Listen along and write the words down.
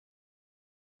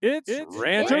It's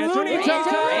Rantaroonie time!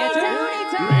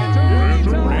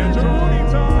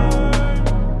 Rantaroonie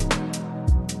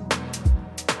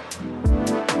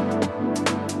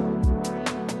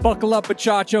time! Buckle up,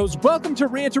 muchachos. Welcome to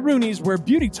Rantaroonies, where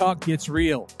beauty talk gets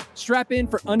real. Strap in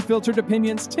for unfiltered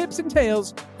opinions, tips, and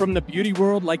tales from the beauty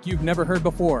world like you've never heard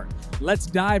before. Let's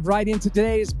dive right into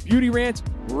today's beauty rant.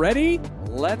 Ready?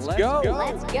 Let's go.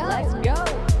 Let's go. Let's go.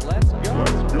 Let's go.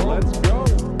 Let's go. Let's go.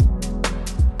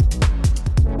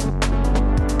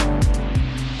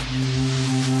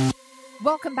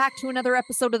 Welcome back to another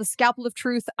episode of the Scalpel of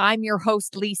Truth. I'm your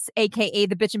host, Leisa, aka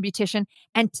the Bitchin Beautician,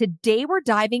 and today we're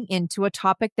diving into a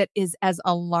topic that is as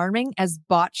alarming as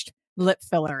botched lip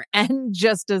filler and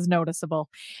just as noticeable,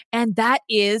 and that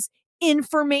is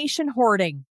information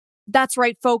hoarding. That's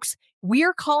right, folks. We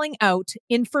are calling out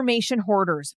information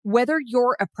hoarders. Whether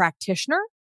you're a practitioner,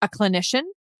 a clinician,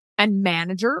 and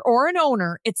manager, or an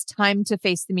owner, it's time to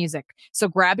face the music. So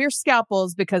grab your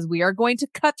scalpels because we are going to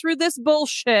cut through this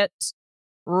bullshit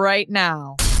right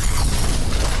now.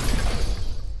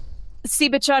 See,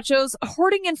 bachachos,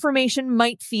 hoarding information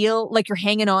might feel like you're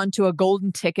hanging on to a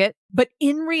golden ticket, but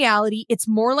in reality, it's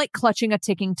more like clutching a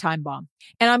ticking time bomb.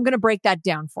 And I'm going to break that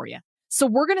down for you. So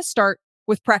we're going to start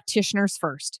with practitioners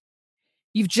first.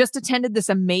 You've just attended this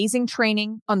amazing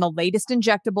training on the latest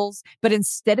injectables, but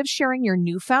instead of sharing your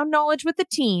newfound knowledge with the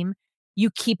team,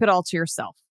 you keep it all to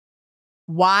yourself.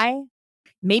 Why?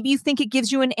 Maybe you think it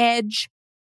gives you an edge.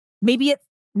 Maybe it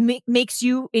makes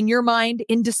you, in your mind,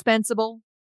 indispensable,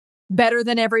 better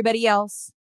than everybody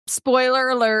else. Spoiler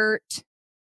alert,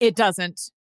 it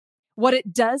doesn't. What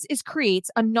it does is creates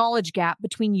a knowledge gap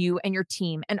between you and your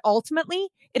team, and ultimately,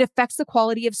 it affects the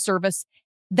quality of service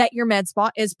that your med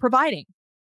spa is providing.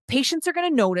 Patients are going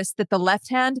to notice that the left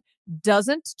hand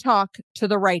doesn't talk to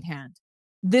the right hand.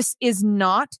 This is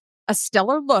not a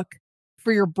stellar look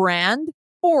for your brand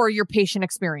or your patient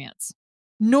experience.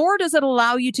 Nor does it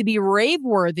allow you to be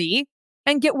rave-worthy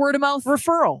and get word-of-mouth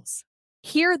referrals.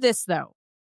 Hear this, though.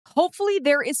 Hopefully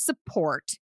there is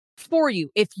support for you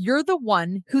if you're the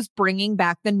one who's bringing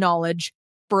back the knowledge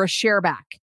for a share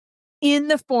back in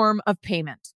the form of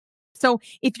payment. So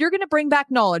if you're going to bring back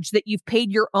knowledge that you've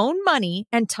paid your own money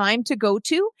and time to go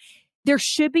to, there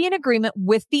should be an agreement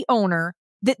with the owner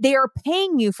that they are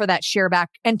paying you for that share back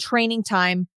and training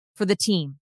time for the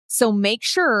team. So make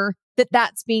sure that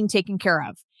that's being taken care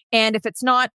of. And if it's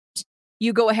not,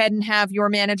 you go ahead and have your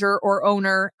manager or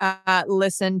owner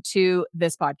listen to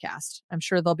this podcast. I'm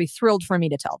sure they'll be thrilled for me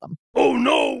to tell them. Oh,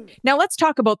 no. Now let's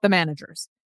talk about the managers.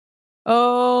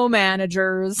 Oh,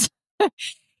 managers.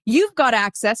 You've got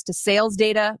access to sales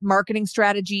data, marketing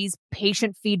strategies,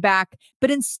 patient feedback,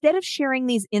 but instead of sharing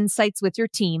these insights with your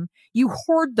team, you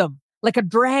hoard them like a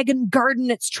dragon guarding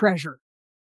its treasure.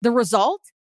 The result?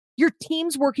 Your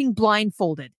team's working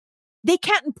blindfolded. They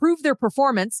can't improve their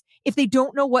performance if they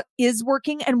don't know what is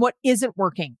working and what isn't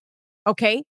working.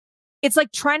 Okay? It's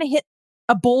like trying to hit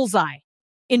a bullseye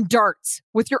in darts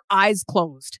with your eyes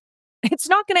closed. It's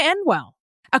not going to end well.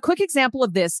 A quick example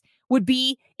of this would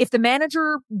be if the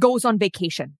manager goes on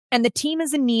vacation and the team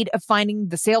is in need of finding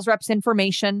the sales rep's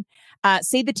information.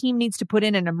 Say the team needs to put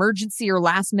in an emergency or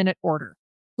last minute order.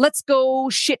 Let's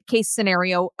go shit case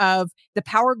scenario of the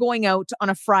power going out on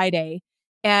a Friday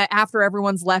after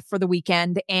everyone's left for the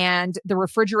weekend and the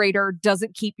refrigerator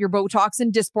doesn't keep your Botox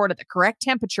and Dysport at the correct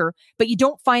temperature, but you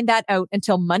don't find that out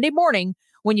until Monday morning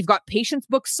when you've got patients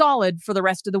booked solid for the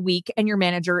rest of the week and your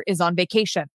manager is on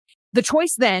vacation. The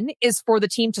choice then is for the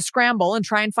team to scramble and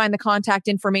try and find the contact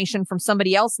information from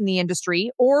somebody else in the industry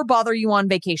or bother you on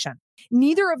vacation.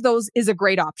 Neither of those is a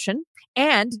great option.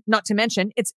 And not to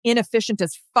mention, it's inefficient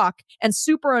as fuck and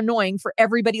super annoying for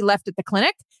everybody left at the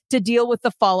clinic to deal with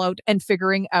the fallout and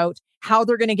figuring out how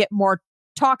they're going to get more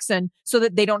toxin so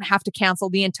that they don't have to cancel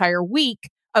the entire week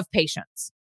of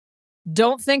patients.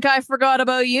 Don't think I forgot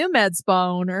about you, med spa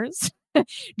owners.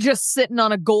 Just sitting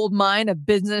on a gold mine of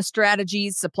business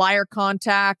strategies, supplier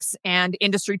contacts, and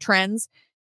industry trends.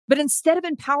 But instead of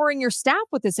empowering your staff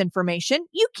with this information,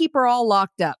 you keep her all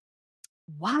locked up.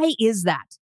 Why is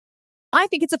that? I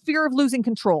think it's a fear of losing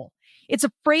control. It's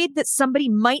afraid that somebody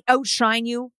might outshine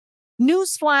you.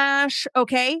 Newsflash,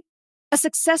 okay? A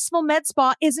successful med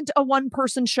spa isn't a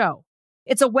one-person show.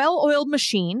 It's a well-oiled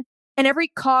machine, and every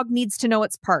cog needs to know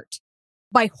its part.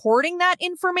 By hoarding that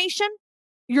information,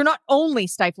 you're not only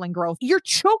stifling growth, you're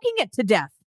choking it to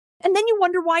death. And then you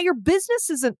wonder why your business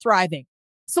isn't thriving.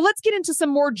 So let's get into some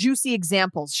more juicy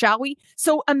examples, shall we?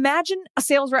 So imagine a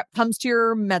sales rep comes to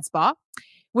your med spa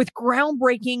with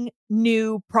groundbreaking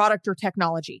new product or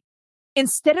technology.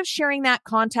 Instead of sharing that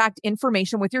contact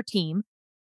information with your team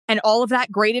And all of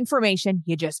that great information,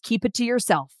 you just keep it to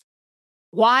yourself.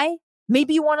 Why?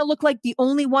 Maybe you want to look like the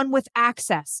only one with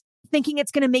access, thinking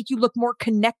it's going to make you look more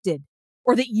connected,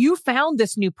 or that you found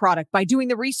this new product by doing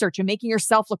the research and making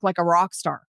yourself look like a rock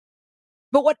star.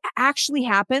 But what actually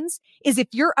happens is if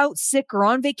you're out sick or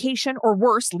on vacation, or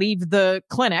worse, leave the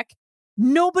clinic,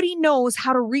 nobody knows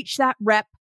how to reach that rep,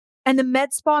 and the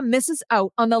med spa misses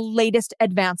out on the latest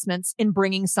advancements in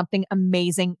bringing something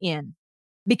amazing in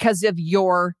because of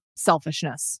your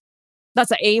selfishness.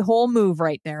 That's an a-hole move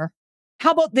right there.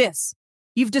 How about this?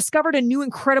 You've discovered a new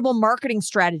incredible marketing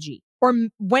strategy, or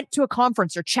went to a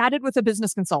conference or chatted with a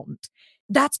business consultant.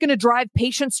 That's going to drive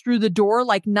patients through the door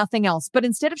like nothing else. But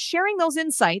instead of sharing those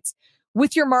insights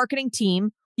with your marketing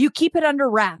team, you keep it under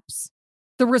wraps.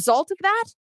 The result of that?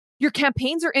 Your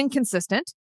campaigns are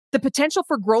inconsistent. The potential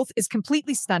for growth is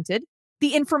completely stunted.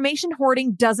 The information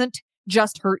hoarding doesn't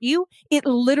just hurt you. It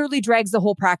literally drags the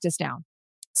whole practice down.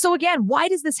 So again, why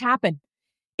does this happen?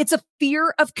 It's a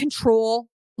fear of control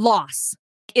loss.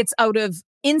 It's out of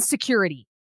insecurity.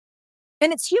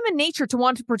 And it's human nature to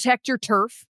want to protect your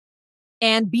turf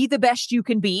and be the best you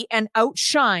can be and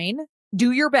outshine,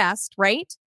 do your best,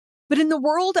 right? But in the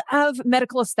world of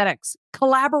medical aesthetics,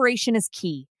 collaboration is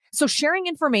key. So sharing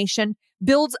information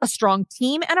builds a strong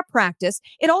team and a practice.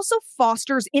 It also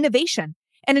fosters innovation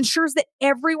and ensures that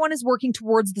everyone is working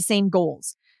towards the same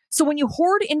goals. So when you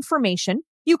hoard information,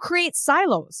 you create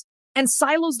silos, and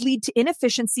silos lead to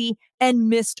inefficiency and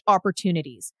missed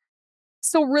opportunities.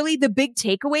 So really the big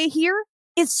takeaway here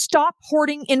is stop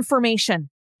hoarding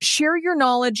information. Share your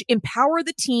knowledge, empower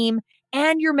the team,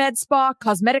 and your med spa,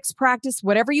 cosmetics practice,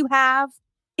 whatever you have,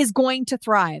 is going to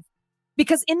thrive.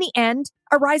 Because in the end,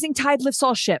 a rising tide lifts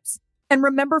all ships. And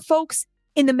remember, folks,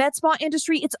 in the med spa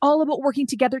industry, it's all about working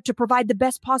together to provide the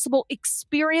best possible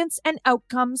experience and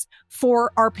outcomes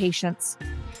for our patients.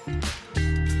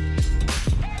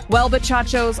 Well,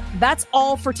 bachachos, that's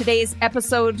all for today's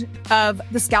episode of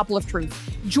The Scalpel of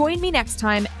Truth. Join me next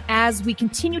time as we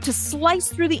continue to slice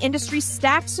through the industry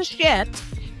stacks of shit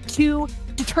to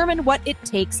determine what it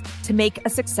takes to make a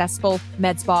successful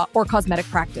med spa or cosmetic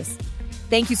practice.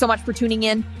 Thank you so much for tuning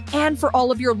in and for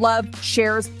all of your love,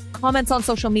 shares, comments on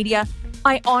social media.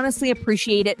 I honestly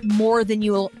appreciate it more than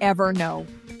you'll ever know.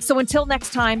 So until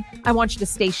next time, I want you to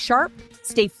stay sharp,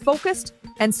 stay focused,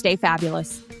 and stay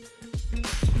fabulous.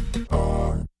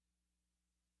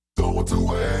 Go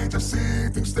away to see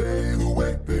things stay the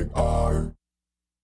way they are.